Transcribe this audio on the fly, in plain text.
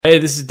Hey,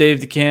 this is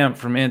Dave DeCamp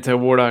from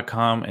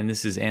Antiwar.com, and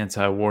this is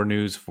Anti-War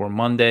News for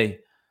Monday,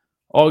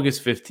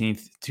 August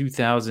 15th,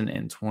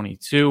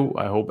 2022.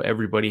 I hope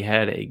everybody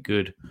had a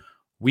good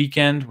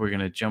weekend. We're going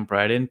to jump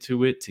right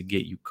into it to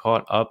get you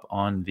caught up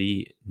on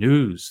the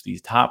news. The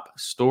top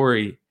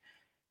story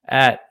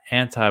at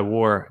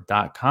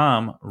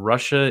Antiwar.com,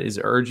 Russia is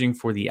urging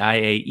for the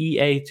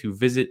IAEA to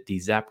visit the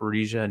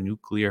Zaporizhia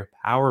nuclear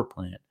power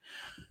plant.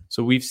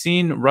 So we've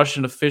seen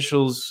Russian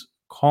officials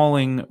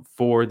calling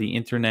for the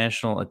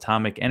International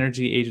Atomic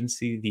Energy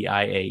Agency, the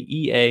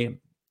IAEA,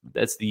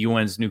 that's the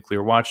UN's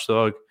nuclear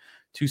watchdog,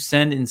 to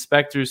send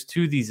inspectors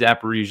to the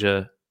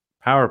Zaporizhia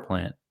power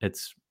plant.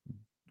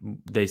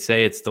 They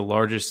say it's the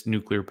largest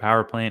nuclear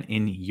power plant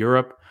in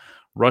Europe.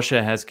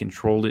 Russia has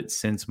controlled it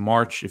since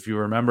March. If you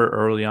remember,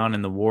 early on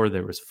in the war,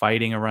 there was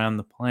fighting around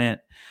the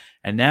plant.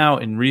 And now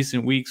in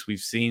recent weeks, we've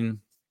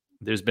seen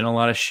there's been a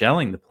lot of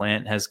shelling. The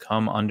plant has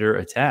come under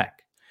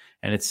attack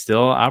and it's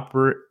still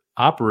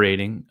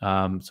operating.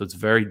 So it's a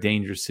very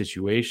dangerous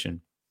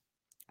situation.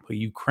 But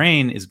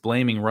Ukraine is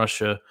blaming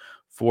Russia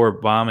for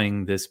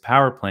bombing this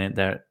power plant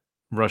that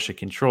Russia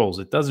controls.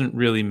 It doesn't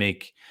really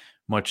make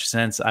much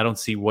sense. I don't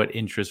see what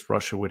interest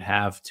Russia would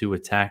have to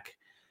attack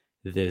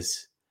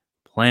this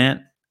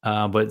plant.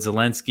 But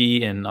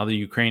Zelensky and other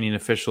Ukrainian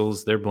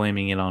officials, they're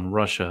blaming it on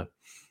Russia.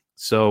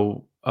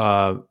 So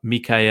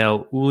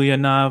Mikhail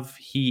Ulyanov,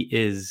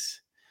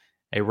 he's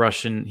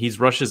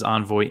Russia's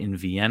envoy in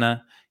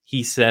Vienna.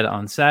 He said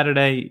on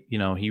Saturday,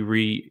 he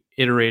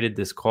reiterated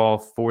this call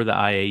for the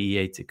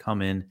IAEA to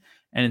come in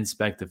and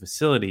inspect the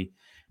facility.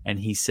 And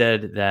he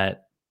said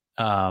that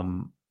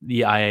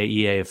the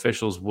IAEA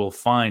officials will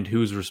find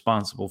who's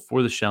responsible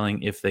for the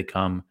shelling if they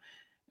come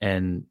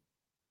and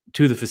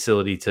to the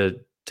facility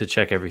to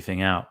check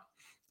everything out.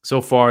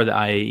 So far, the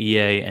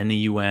IAEA and the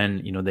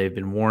UN, they've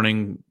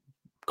been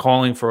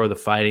calling for the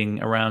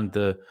fighting around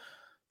the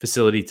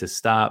facility to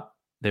stop.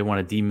 They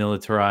want to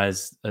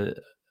demilitarize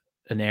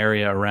an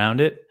area around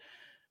it,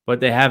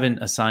 but they haven't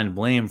assigned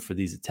blame for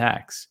these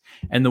attacks.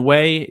 And the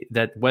way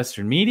that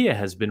Western media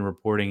has been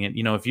reporting it,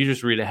 if you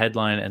just read a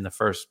headline and the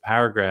first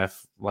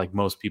paragraph, like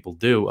most people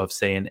do, of,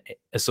 say, an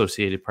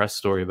Associated Press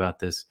story about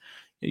this,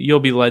 you'll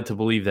be led to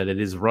believe that it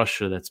is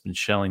Russia that's been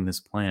shelling this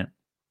plant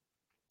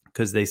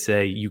because they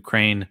say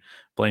Ukraine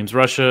blames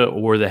Russia,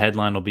 or the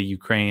headline will be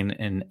Ukraine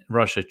and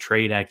Russia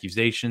trade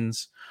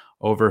accusations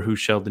over who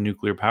shelled the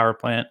nuclear power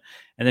plant.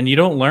 And then you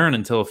don't learn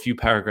until a few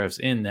paragraphs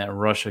in that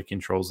Russia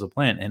controls the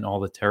plant and all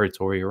the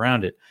territory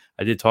around it.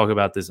 I did talk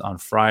about this on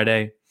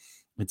Friday.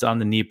 It's on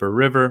the Dnieper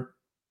River.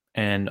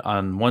 And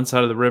on one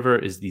side of the river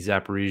is the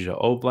Zaporizhia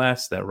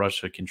Oblast that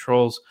Russia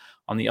controls.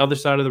 On the other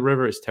side of the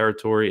river is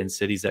territory and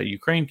cities that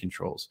Ukraine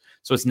controls.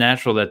 So it's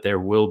natural that there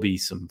will be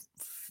some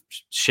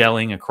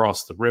shelling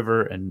across the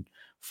river and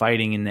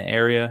fighting in the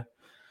area.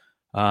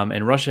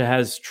 And Russia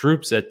has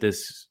troops at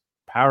this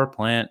power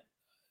plant.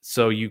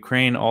 So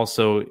Ukraine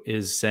also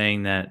is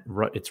saying that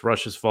it's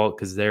Russia's fault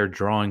because they're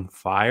drawing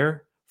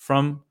fire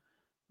to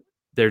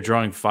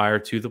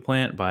the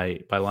plant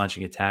by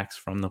launching attacks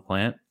from the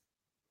plant.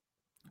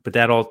 But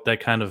they're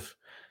kind of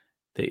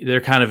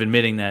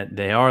admitting that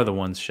they are the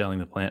ones shelling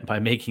the plant by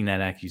making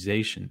that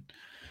accusation.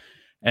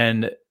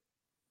 And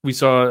we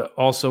saw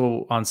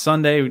also on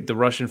Sunday, the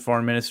Russian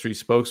Foreign Ministry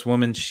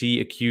spokeswoman, she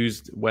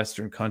accused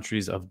Western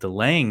countries of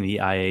delaying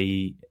the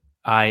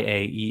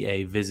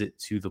IAEA visit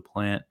to the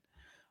plant.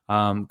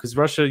 Because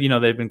Russia,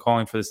 they've been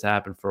calling for this to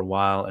happen for a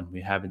while, and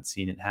we haven't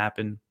seen it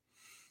happen.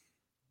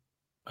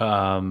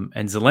 And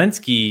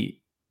Zelensky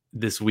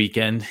this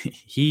weekend,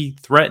 he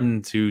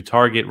threatened to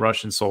target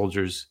Russian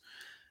soldiers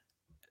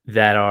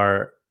that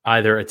are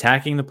either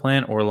attacking the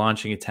plant or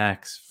launching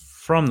attacks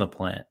from the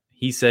plant.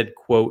 He said,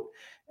 quote,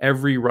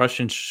 every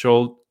Russian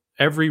soldier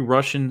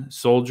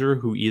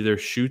who either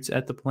shoots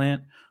at the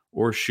plant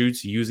or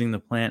shoots using the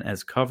plant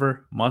as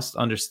cover must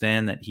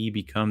understand that he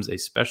becomes a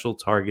special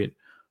target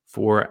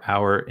for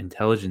our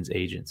intelligence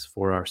agents,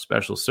 for our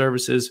special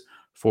services,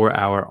 for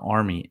our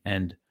army,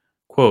 end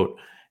quote.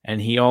 And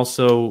he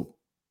also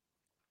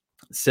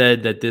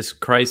said that this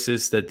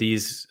crisis, that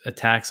these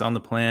attacks on the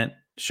plant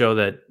show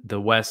that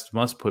the West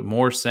must put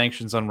more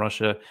sanctions on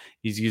Russia.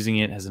 He's using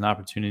it as an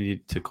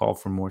opportunity to call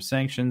for more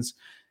sanctions,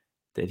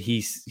 that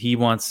he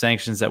wants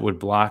sanctions that would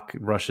block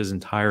Russia's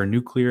entire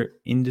nuclear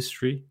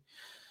industry.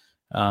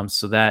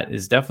 So that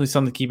is definitely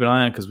something to keep an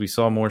eye on because we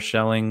saw more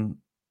shelling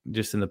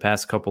just in the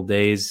past couple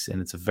days,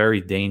 and it's a very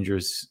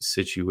dangerous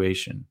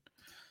situation.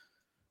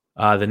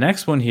 The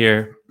next one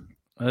here,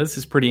 this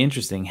is pretty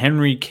interesting.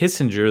 Henry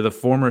Kissinger, the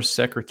former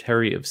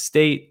Secretary of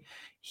State,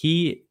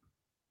 he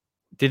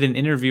did an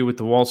interview with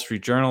the Wall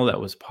Street Journal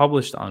that was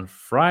published on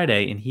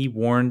Friday, and he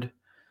warned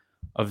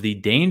of the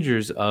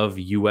dangers of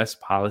U.S.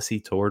 policy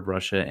toward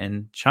Russia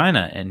and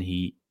China, and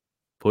he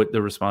put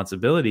the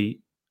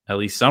responsibility, at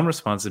least some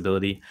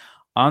responsibility,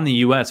 on the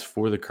U.S.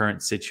 for the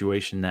current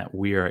situation that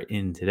we are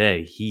in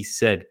today. He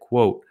said,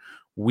 quote,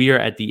 we are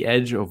at the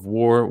edge of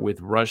war with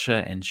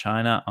Russia and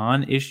China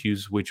on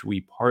issues which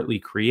we partly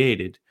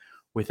created.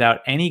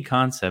 without any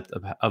concept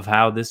of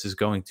how this is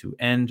going to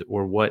end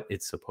or what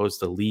it's supposed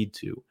to lead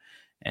to,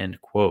 end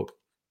quote.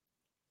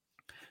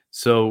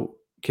 So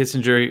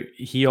Kissinger,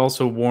 he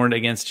also warned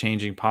against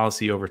changing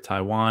policy over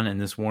Taiwan, and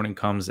this warning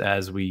comes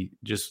as we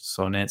just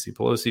saw Nancy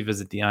Pelosi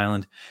visit the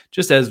island,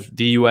 just as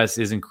the U.S.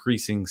 is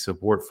increasing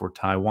support for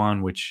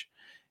Taiwan, which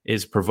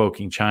is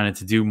provoking China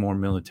to do more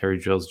military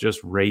drills,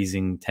 just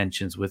raising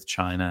tensions with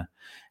China.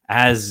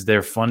 As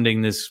they're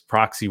funding this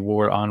proxy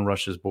war on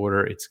Russia's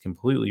border, it's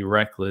completely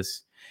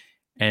reckless.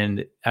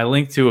 And I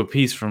linked to a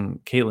piece from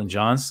Caitlin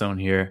Johnstone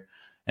here,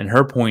 and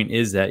her point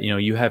is that,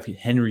 you have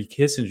Henry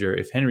Kissinger.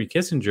 If Henry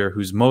Kissinger,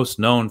 who's most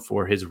known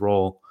for his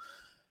role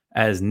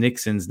as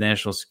Nixon's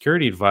national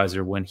security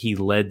advisor when he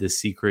led the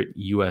secret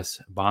U.S.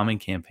 bombing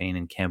campaign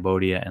in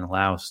Cambodia and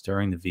Laos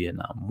during the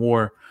Vietnam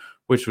War,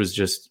 which was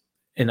just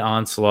an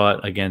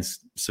onslaught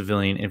against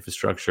civilian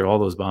infrastructure, all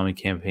those bombing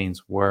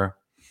campaigns were.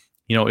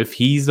 If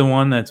he's the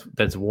one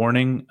that's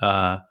warning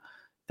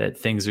that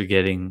things are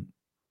getting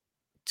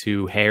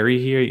too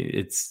hairy here,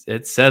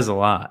 it says a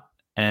lot.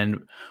 And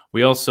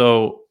we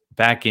also,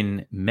 back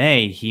in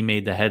May, he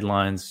made the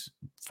headlines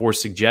for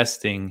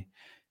suggesting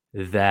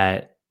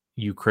that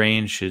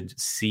Ukraine should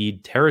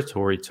cede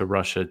territory to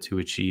Russia to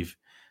achieve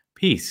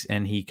peace.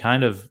 And he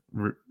kind of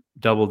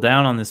doubled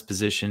down on this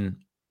position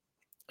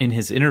in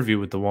his interview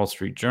with the Wall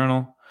Street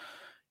Journal.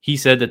 He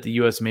said that the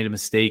U.S. made a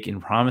mistake in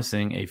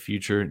promising a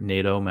future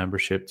NATO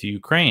membership to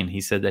Ukraine.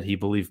 He said that he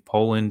believed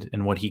Poland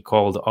and what he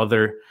called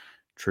other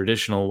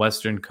traditional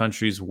Western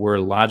countries were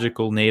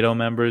logical NATO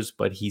members,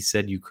 but he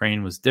said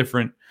Ukraine was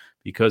different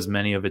because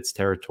many of its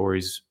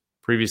territories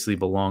previously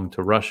belonged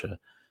to Russia.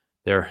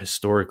 They're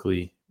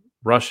historically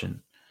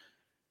Russian.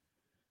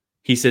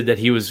 He said that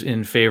he was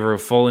in favor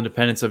of full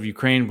independence of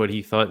Ukraine, but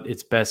he thought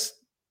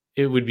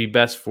it would be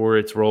best for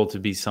its role to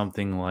be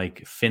something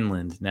like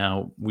Finland.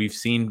 Now, we've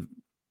seen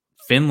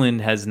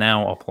Finland has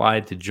now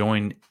applied to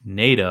join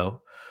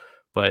NATO,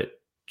 but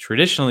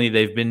traditionally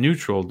they've been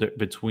neutral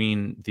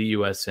between the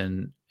U.S.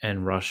 and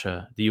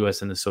Russia, the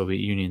U.S. and the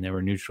Soviet Union. They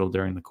were neutral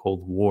during the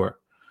Cold War.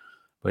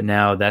 But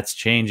now that's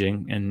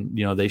changing, and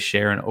they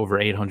share an over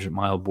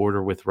 800-mile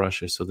border with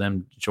Russia, so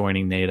them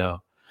joining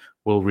NATO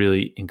will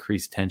really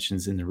increase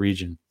tensions in the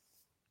region.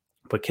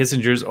 But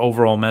Kissinger's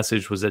overall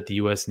message was that the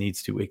U.S.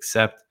 needs to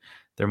accept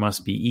there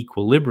must be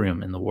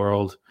equilibrium in the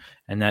world,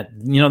 and that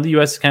the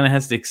U.S. kind of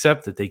has to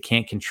accept that they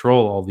can't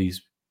control all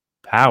these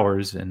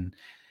powers, and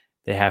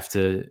they have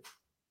to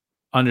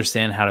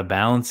understand how to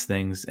balance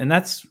things. And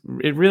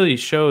it really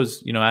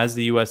shows, as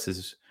the U.S.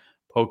 is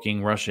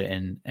poking Russia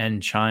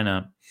and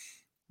China.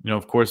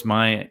 Of course,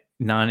 my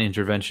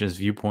non-interventionist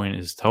viewpoint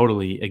is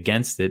totally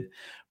against it.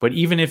 But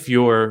even if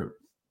you're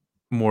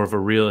more of a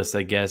realist,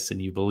 I guess,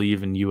 and you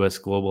believe in U.S.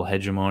 global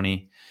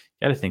hegemony,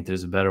 you got to think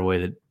there's a better way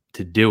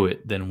to do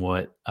it than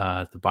what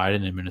the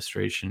Biden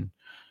administration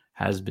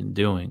has been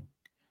doing.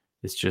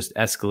 It's just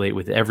escalate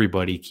with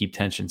everybody, keep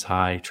tensions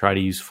high, try to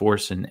use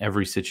force in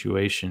every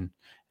situation,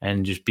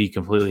 and just be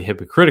completely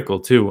hypocritical,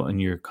 too, in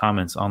your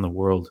comments on the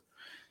world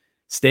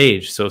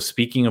stage. So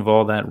speaking of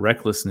all that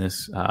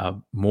recklessness,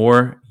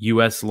 more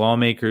U.S.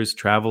 lawmakers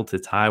travel to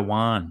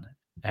Taiwan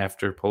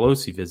after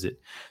Pelosi visit.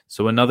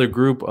 So another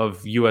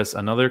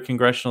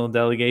congressional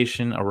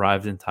delegation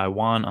arrived in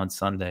Taiwan on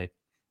Sunday.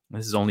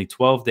 This is only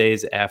 12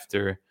 days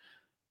after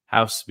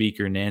House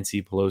Speaker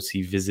Nancy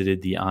Pelosi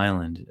visited the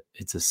island.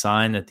 It's a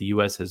sign that the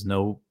U.S. has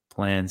no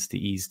plans to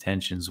ease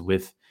tensions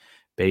with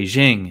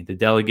Beijing. The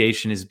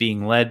delegation is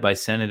being led by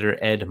Senator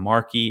Ed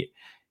Markey,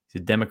 a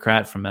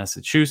Democrat from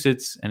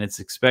Massachusetts, and it's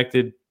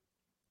expected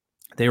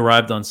they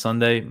arrived on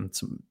Sunday.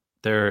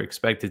 They're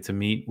expected to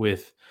meet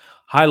with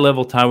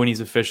high-level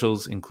Taiwanese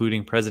officials,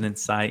 including President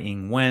Tsai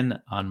Ing-wen,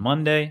 on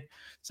Monday.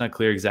 It's not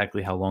clear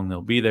exactly how long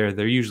they'll be there.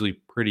 They're usually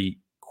pretty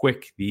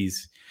quick,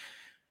 these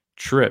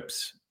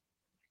trips.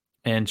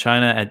 And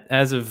China,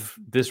 as of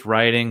this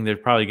writing, they're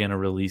probably going to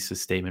release a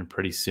statement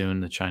pretty soon,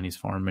 the Chinese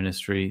Foreign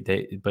Ministry.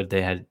 They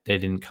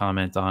didn't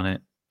comment on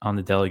it on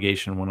the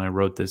delegation when I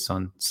wrote this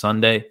on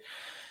Sunday.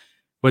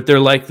 But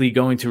they're likely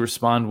going to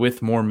respond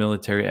with more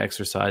military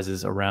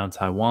exercises around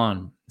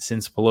Taiwan.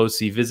 Since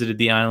Pelosi visited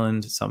the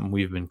island, something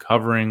we've been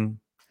covering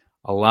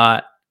a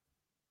lot,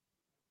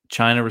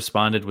 China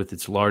responded with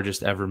its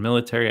largest ever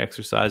military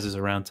exercises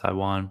around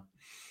Taiwan.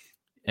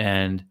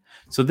 And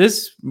so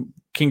this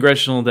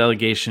congressional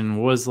delegation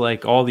was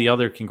like all the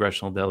other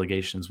congressional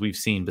delegations we've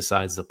seen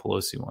besides the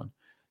Pelosi one.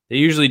 They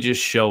usually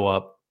just show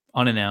up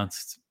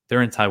unannounced.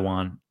 They're in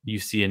Taiwan. You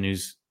see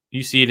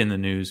it in the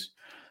news.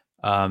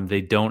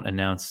 They don't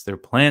announce their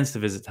plans to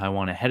visit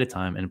Taiwan ahead of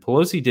time, and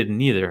Pelosi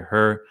didn't either.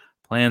 Her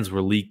plans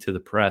were leaked to the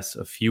press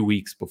a few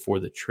weeks before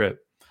the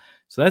trip.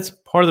 So that's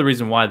part of the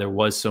reason why there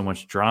was so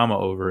much drama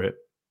over it,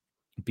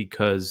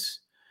 because,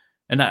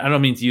 and I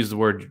don't mean to use the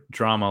word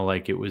drama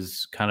like it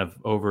was kind of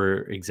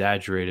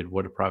over-exaggerated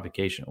what a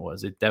provocation it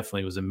was. It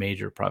definitely was a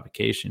major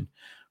provocation.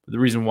 But the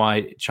reason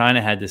why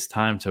China had this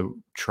time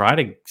to try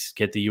to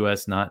get the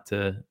U.S. not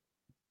to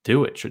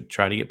do it,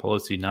 try to get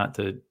Pelosi not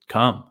to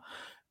come.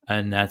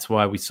 And that's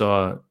why we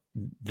saw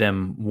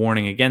them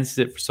warning against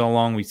it for so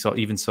long. We saw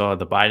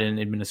the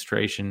Biden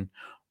administration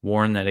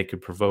warn that it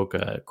could provoke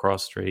a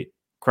cross-strait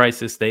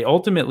crisis. They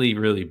ultimately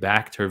really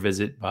backed her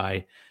visit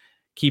by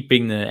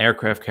keeping the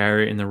aircraft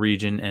carrier in the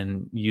region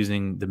and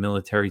using the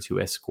military to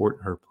escort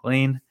her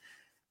plane.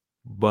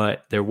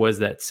 But there was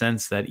that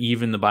sense that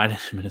even the Biden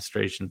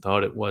administration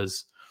thought it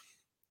was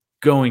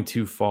going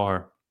too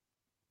far.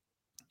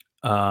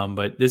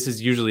 But this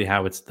is usually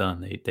how it's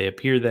done. They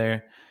appear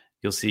there.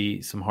 You'll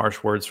see some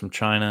harsh words from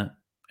China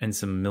and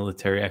some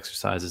military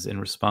exercises in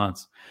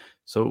response.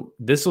 So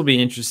this will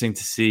be interesting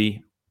to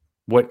see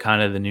what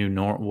kind of the new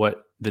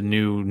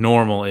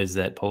normal is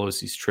that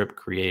Pelosi's trip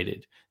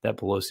created, that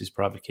Pelosi's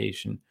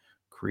provocation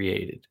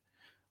created.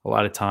 A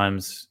lot of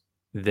times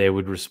they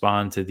would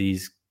respond to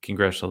these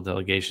congressional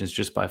delegations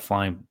just by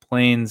flying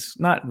planes,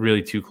 not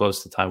really too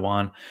close to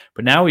Taiwan.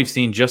 But now we've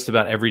seen just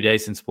about every day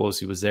since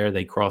Pelosi was there,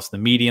 they cross the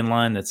median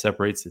line that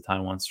separates the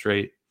Taiwan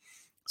Strait.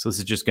 So this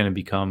is just going to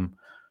become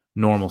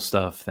normal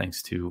stuff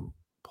thanks to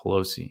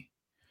Pelosi.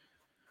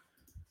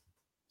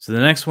 So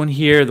the next one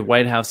here, the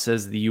White House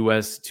says the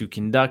U.S. to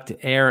conduct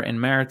air and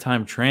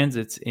maritime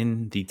transits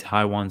in the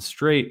Taiwan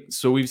Strait.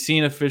 So we've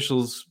seen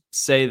officials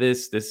say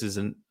this. This is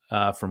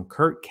from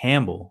Kurt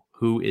Campbell,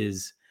 who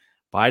is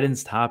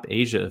Biden's top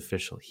Asia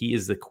official. He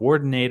is the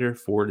coordinator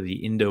for the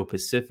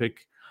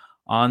Indo-Pacific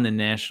on the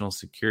National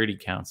Security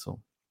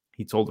Council.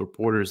 He told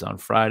reporters on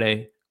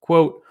Friday,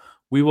 quote,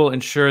 "We will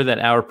ensure that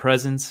our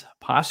presence,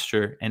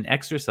 posture, and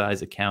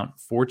exercise account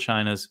for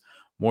China's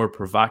more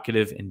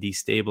provocative and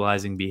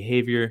destabilizing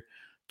behavior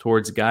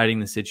towards guiding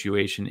the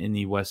situation in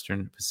the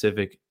Western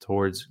Pacific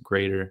towards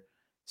greater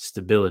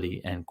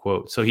stability," end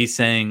quote. So he's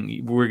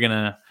saying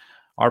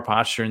our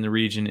posture in the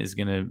region is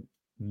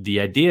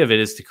the idea of it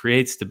is to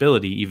create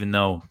stability, even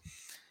though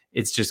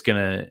it's just going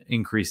to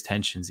increase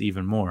tensions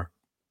even more.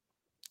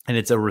 And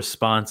it's a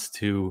response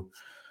to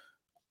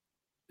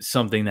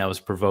something that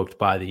was provoked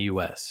by the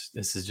U.S.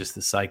 This is just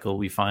the cycle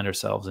we find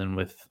ourselves in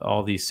with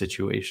all these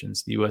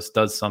situations. The U.S.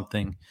 does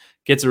something,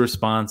 gets a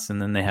response, and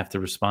then they have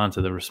to respond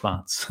to the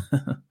response.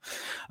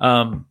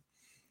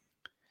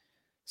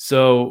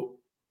 So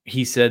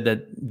he said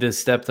that the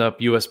stepped up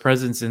U.S.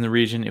 presence in the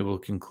region, it will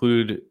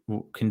conclude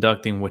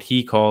conducting what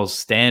he calls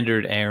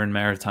standard air and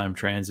maritime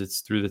transits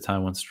through the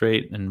Taiwan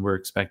Strait, and we're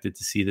expected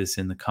to see this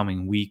in the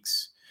coming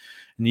weeks.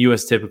 And the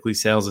U.S. typically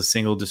sails a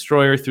single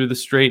destroyer through the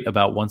strait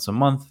about once a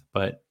month,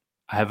 but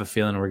I have a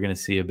feeling we're going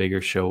to see a bigger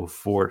show of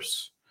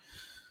force.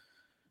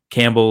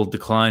 Campbell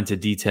declined to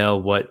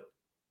detail what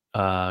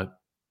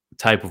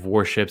type of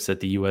warships that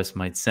the U.S.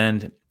 might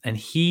send, and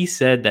he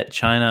said that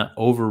China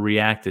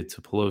overreacted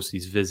to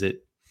Pelosi's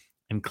visit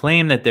and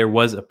claimed that there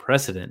was a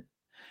precedent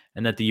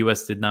and that the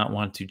U.S. did not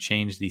want to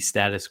change the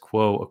status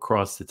quo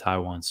across the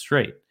Taiwan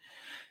Strait.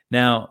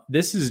 Now,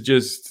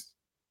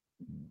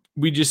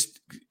 we just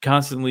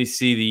constantly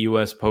see the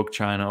U.S. poke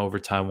China over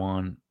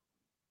Taiwan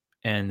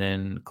and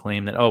then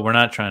claim that, we're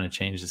not trying to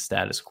change the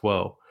status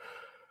quo.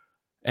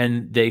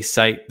 And they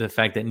cite the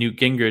fact that Newt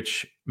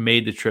Gingrich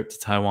made the trip to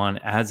Taiwan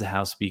as a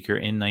House Speaker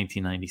in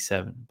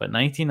 1997. But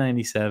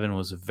 1997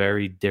 was a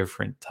very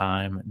different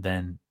time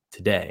than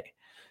today.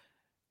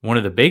 One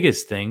of the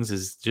biggest things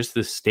is just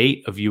the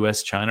state of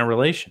U.S.-China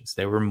relations.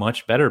 They were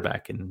much better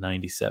back in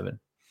 97.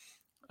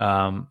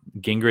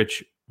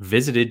 Gingrich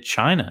visited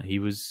China. He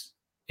was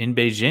in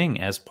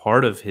Beijing as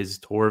part of his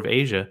tour of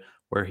Asia,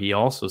 where he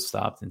also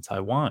stopped in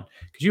Taiwan.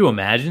 Could you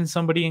imagine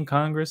somebody in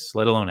Congress,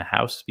 let alone a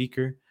House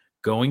Speaker,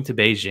 going to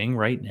Beijing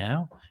right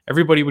now?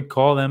 Everybody would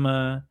call them,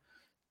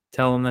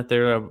 tell them that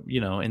they're,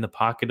 in the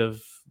pocket of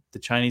the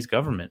Chinese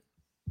government.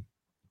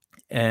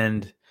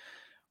 And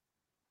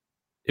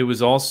it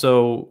was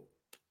also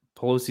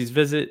Pelosi's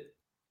visit.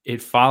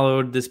 It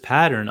followed this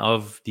pattern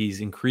of these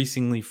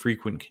increasingly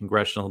frequent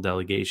congressional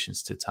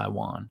delegations to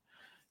Taiwan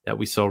that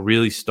we saw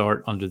really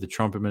start under the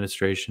Trump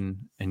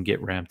administration and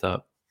get ramped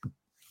up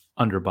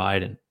under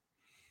Biden.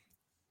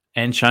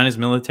 And China's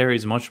military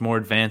is much more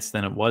advanced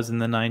than it was in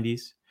the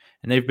 90s.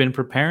 And they've been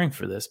preparing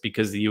for this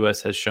because the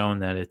U.S. has shown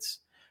that it's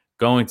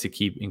going to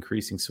keep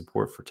increasing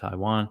support for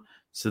Taiwan.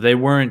 So they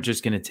weren't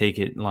just going to take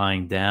it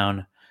lying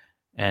down.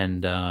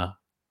 And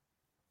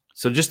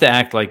so just to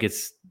act like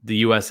the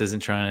U.S. isn't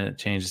trying to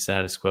change the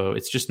status quo,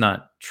 it's just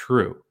not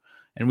true.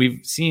 And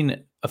we've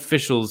seen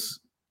officials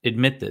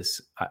admit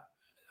this.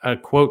 A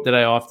quote that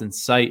I often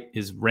cite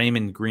is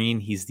Raymond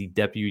Green. He's the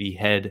deputy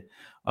head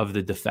of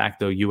the de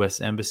facto U.S.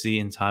 embassy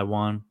in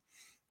Taiwan.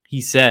 He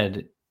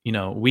said,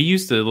 we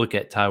used to look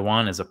at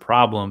Taiwan as a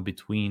problem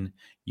between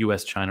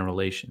U.S.-China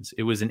relations.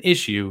 It was an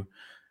issue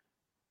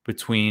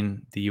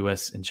between the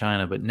U.S. and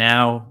China, but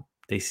now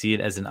they see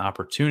it as an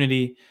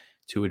opportunity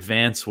to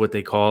advance what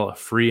they call a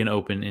free and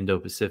open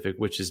Indo-Pacific,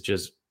 which is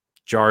just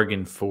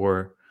jargon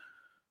for,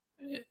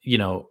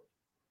 an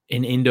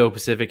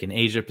Indo-Pacific and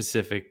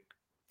Asia-Pacific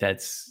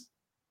that's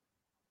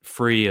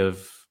free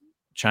of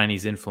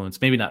Chinese influence.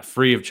 Maybe not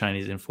free of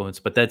Chinese influence,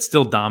 but that's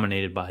still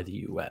dominated by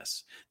the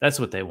U.S. That's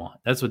what they want.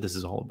 That's what this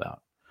is all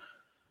about.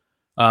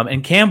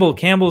 And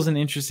Campbell's an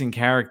interesting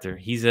character.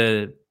 He's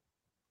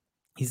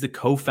He's the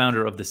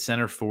co-founder of the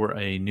Center for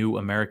a New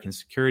American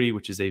Security,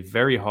 which is a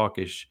very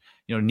hawkish,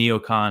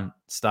 neocon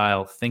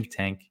style think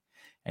tank.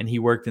 And he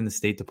worked in the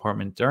State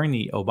Department during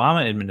the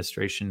Obama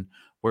administration,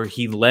 where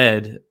he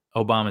led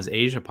Obama's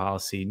Asia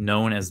policy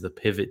known as the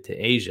pivot to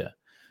Asia.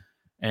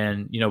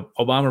 And,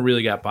 Obama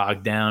really got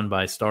bogged down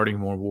by starting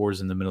more wars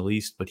in the Middle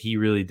East, but he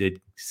really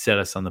did set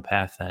us on the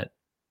path that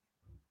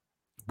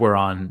we're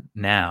on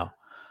now,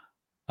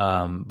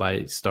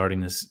 by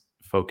starting this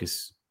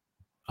focus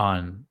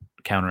on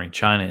countering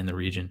China in the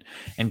region.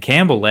 And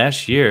Campbell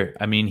last year,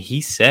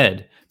 he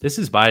said, this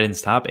is Biden's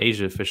top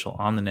Asia official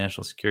on the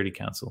National Security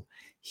Council.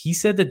 He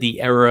said that the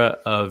era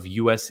of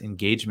U.S.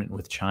 engagement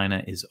with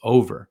China is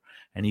over.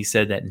 And he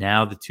said that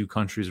now the two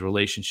countries'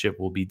 relationship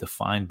will be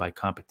defined by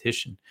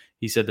competition.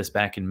 He said this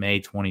back in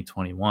May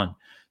 2021.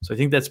 So I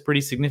think that's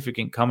pretty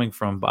significant coming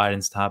from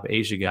Biden's top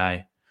Asia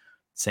guy,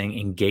 saying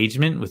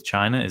engagement with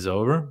China is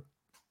over.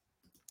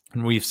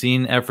 And we've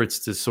seen efforts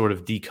to sort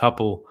of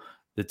decouple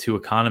the two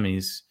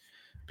economies,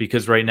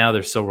 because right now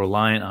they're so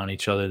reliant on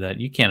each other that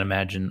you can't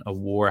imagine a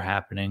war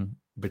happening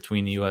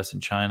between the U.S.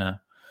 and China.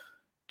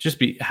 Just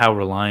be how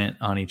reliant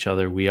on each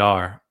other we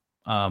are.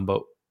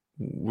 But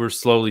we're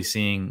slowly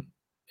seeing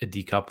a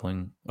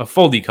decoupling. A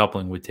full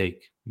decoupling would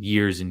take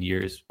years and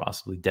years,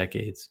 possibly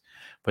decades.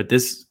 But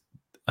this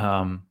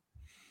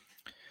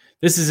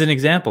is an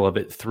example of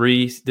it.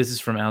 This is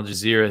from Al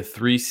Jazeera.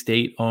 3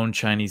 state-owned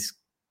Chinese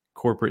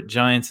corporate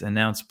giants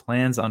announced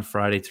plans on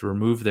Friday to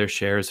remove their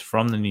shares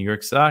from the New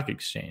York Stock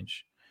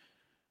Exchange.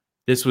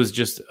 This was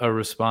just a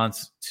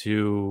response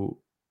to,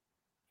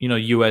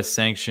 U.S.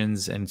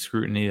 sanctions and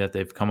scrutiny that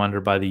they've come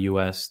under by the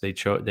U.S. They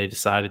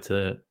decided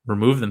to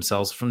remove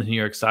themselves from the New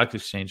York Stock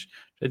Exchange,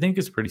 which I think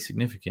is pretty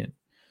significant.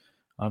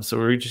 So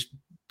we're just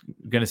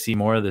going to see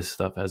more of this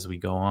stuff as we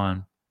go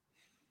on.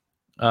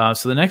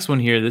 So the next one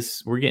here,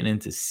 we're getting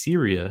into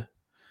Syria.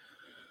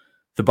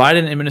 The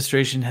Biden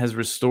administration has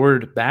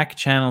restored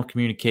back-channel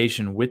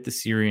communication with the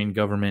Syrian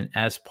government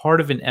as part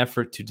of an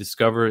effort to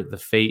discover the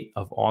fate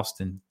of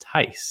Austin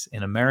Tice,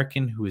 an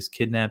American who was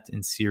kidnapped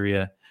in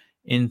Syria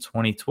in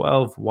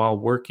 2012 while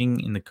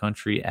working in the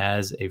country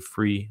as a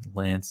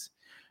freelance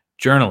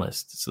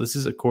journalist. So this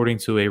is according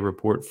to a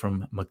report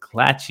from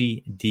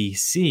McClatchy,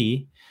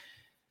 D.C.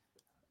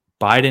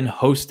 Biden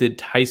hosted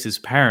Tice's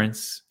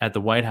parents at the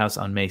White House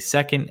on May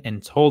 2nd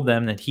and told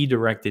them that he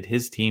directed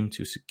his team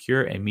to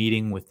secure a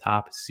meeting with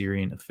top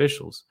Syrian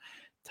officials.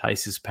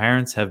 Tice's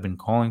parents have been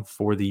calling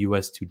for the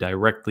U.S. to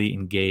directly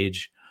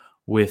engage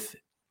with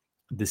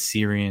the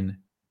Syrian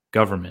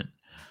government.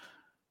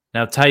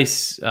 Now,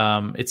 Tice,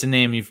 it's a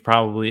name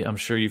I'm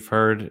sure you've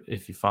heard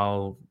if you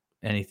follow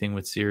anything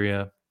with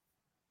Syria.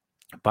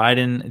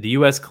 The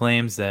U.S.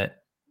 claims that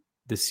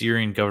the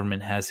Syrian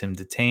government has him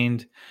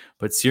detained,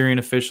 but Syrian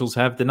officials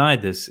have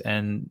denied this.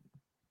 And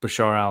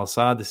Bashar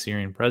al-Assad, the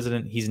Syrian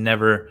president, he's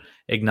never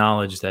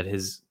acknowledged that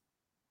his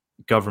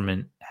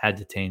government had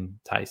detained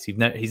Tice.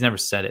 He's never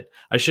said it.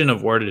 I shouldn't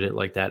have worded it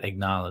like that,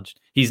 acknowledged.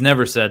 He's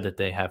never said that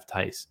they have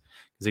Tice,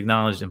 because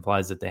acknowledged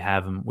implies that they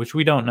have him, which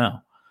we don't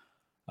know.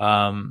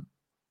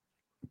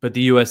 But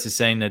the U.S. is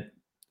saying that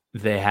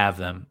they have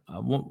them.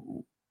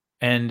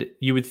 And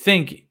you would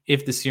think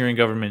if the Syrian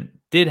government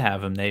did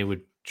have him, they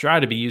would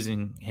try to be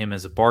using him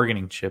as a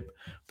bargaining chip,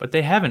 but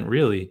they haven't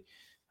really.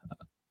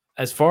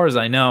 As far as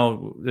I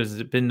know,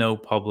 there's been no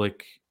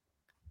public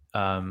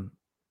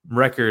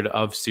record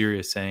of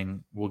Syria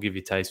saying we'll give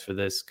you Tice for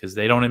this, because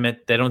they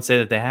don't say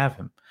that they have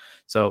him.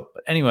 So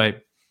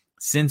anyway,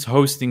 since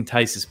hosting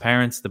Tice's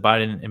parents, the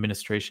Biden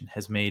administration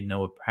has made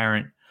no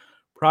apparent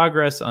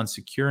progress on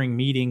securing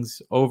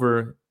meetings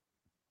over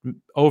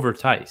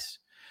Tice.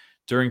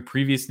 During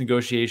previous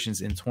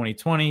negotiations in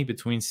 2020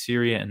 between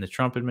Syria and the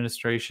Trump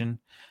administration,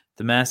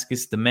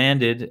 Damascus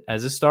demanded,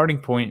 as a starting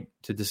point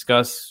to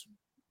discuss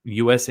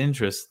U.S.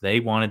 interests, they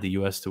wanted the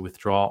U.S. to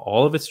withdraw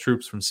all of its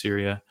troops from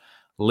Syria,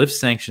 lift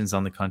sanctions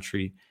on the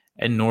country,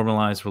 and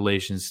normalize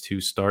relations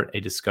to start a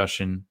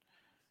discussion.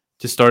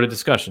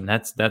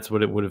 That's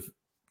what it would have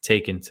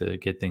taken to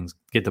get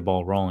the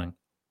ball rolling.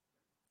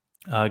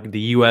 The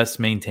U.S.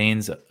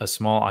 maintains a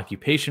small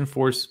occupation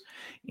force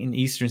in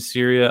eastern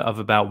Syria of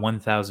about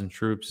 1,000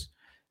 troops.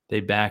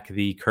 They back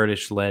the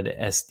Kurdish-led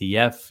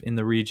SDF in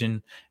the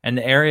region, and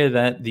the area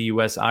that the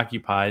U.S.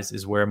 occupies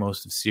is where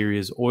most of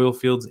Syria's oil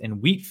fields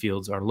and wheat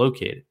fields are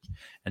located.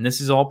 And this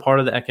is all part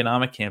of the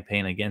economic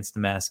campaign against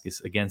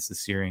Damascus, against the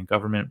Syrian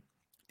government.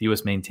 The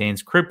U.S.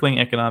 maintains crippling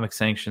economic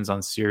sanctions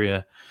on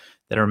Syria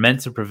that are meant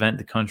to prevent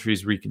the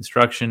country's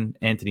reconstruction.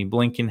 Antony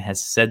Blinken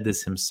has said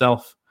this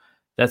himself.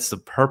 That's the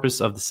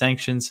purpose of the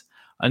sanctions.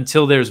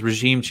 Until there's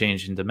regime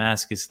change in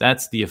Damascus,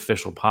 that's the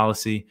official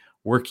policy.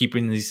 We're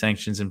keeping these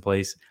sanctions in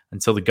place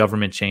until the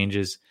government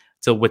changes,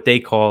 until what they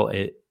call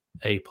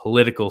a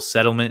political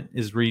settlement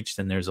is reached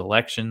and there's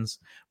elections.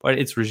 But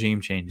it's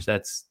regime change.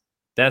 That's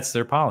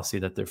their policy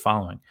that they're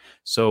following.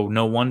 So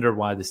no wonder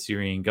why the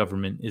Syrian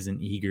government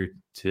isn't eager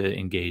to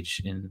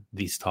engage in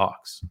these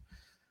talks.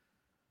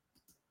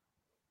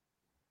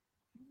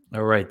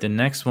 All right, the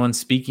next one,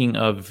 speaking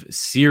of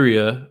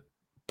Syria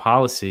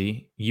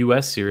policy,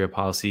 U.S. Syria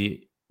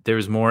policy, there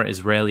was more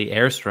Israeli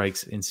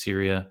airstrikes in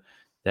Syria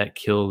that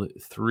killed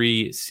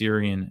 3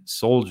 Syrian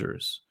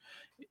soldiers.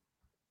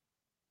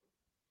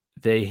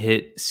 They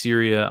hit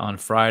Syria on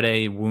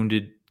Friday,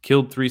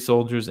 killed 3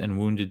 soldiers and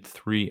wounded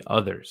 3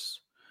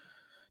 others.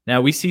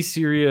 Now, we see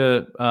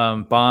Syria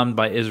bombed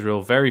by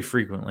Israel very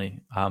frequently.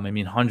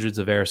 Hundreds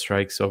of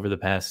airstrikes over the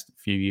past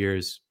few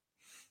years.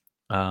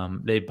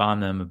 They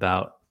bomb them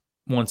about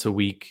once a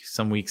week.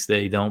 Some weeks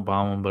they don't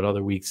bomb them, but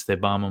other weeks they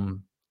bomb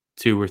them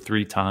 2 or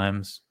 3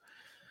 times.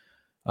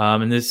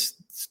 And these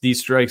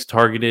strikes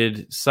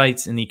targeted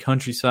sites in the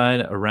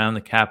countryside around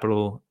the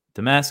capital,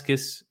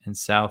 Damascus, and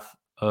south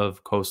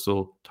of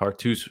coastal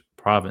Tartus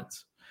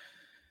province.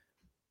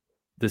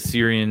 The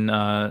Syrian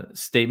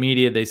state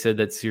media, they said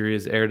that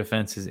Syria's air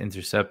defense has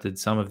intercepted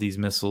some of these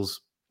missiles.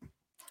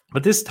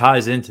 But this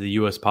ties into the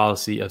U.S.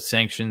 policy of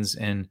sanctions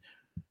and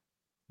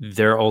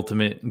their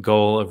ultimate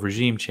goal of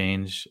regime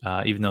change,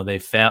 even though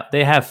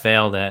they have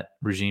failed at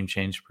regime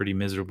change pretty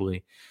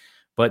miserably.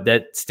 But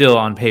that still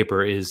on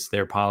paper is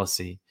their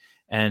policy.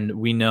 And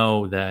we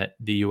know that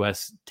the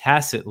U.S.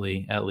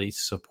 tacitly, at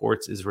least,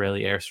 supports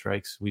Israeli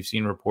airstrikes. We've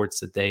seen reports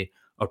that they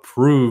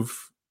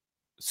approve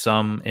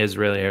some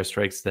Israeli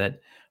airstrikes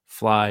that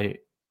fly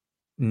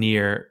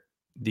near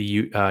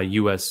the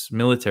U.S.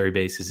 military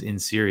bases in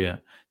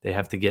Syria. They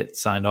have to get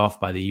signed off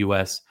by the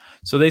U.S.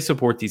 So they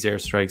support these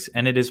airstrikes,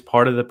 and it is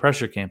part of the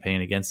pressure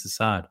campaign against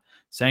Assad.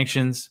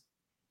 Sanctions,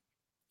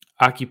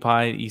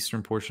 occupy the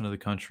eastern portion of the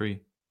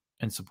country,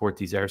 and support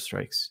these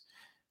airstrikes.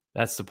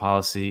 That's the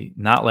policy,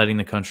 not letting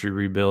the country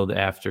rebuild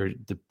after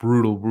the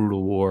brutal,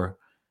 brutal war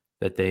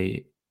that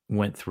they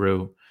went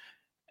through,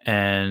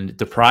 and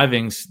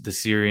depriving the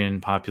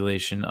Syrian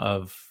population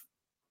of,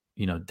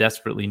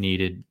 desperately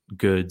needed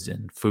goods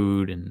and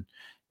food. And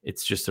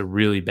it's just a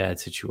really bad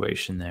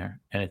situation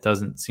there. And it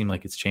doesn't seem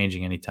like it's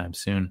changing anytime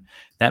soon.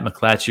 That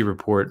McClatchy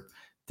report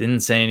didn't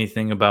say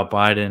anything about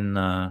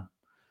Biden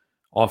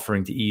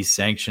offering to ease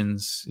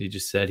sanctions. He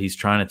just said he's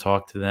trying to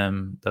talk to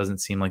them. Doesn't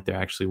seem like they're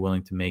actually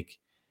willing to make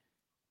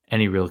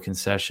any real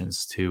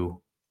concessions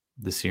to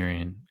the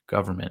Syrian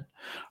government.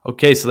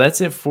 Okay, so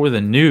that's it for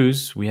the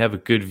news. We have a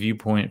good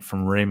viewpoint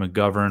from Ray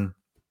McGovern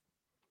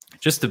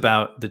just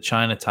about the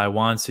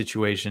China-Taiwan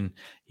situation.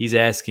 He's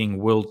asking,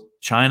 will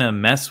China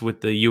mess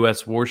with the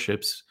U.S.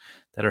 warships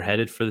that are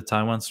headed for the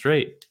Taiwan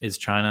Strait? Is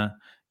China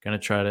going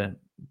to try to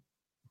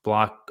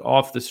block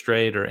off the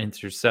strait or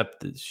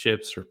intercept the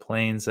ships or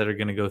planes that are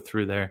going to go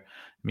through there?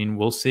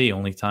 We'll see.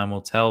 Only time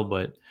will tell,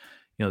 but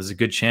there's a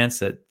good chance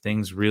that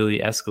things really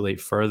escalate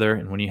further.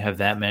 And when you have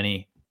that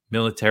many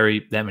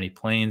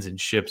planes and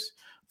ships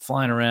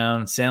flying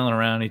around, sailing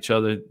around each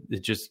other,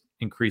 it just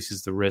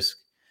increases the risk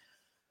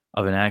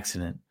of an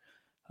accident.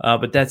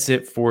 But that's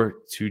it for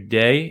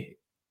today.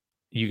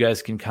 You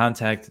guys can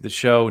contact the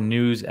show,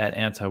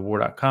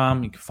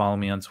 news@antiwar.com. You can follow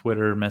me on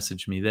Twitter,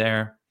 message me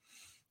there.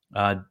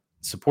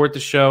 Support the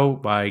show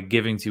by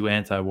giving to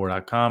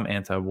antiwar.com,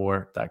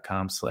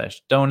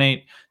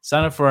 antiwar.com/donate.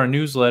 Sign up for our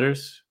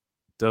newsletters.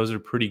 Those are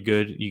pretty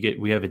good.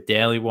 We have a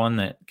daily one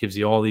that gives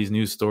you all these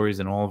news stories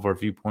and all of our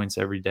viewpoints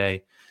every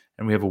day.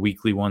 And we have a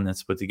weekly one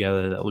that's put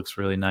together that looks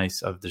really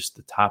nice of just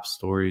the top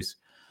stories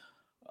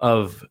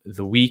of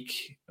the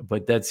week.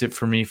 But that's it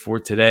for me for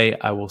today.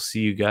 I will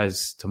see you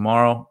guys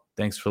tomorrow.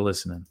 Thanks for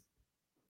listening.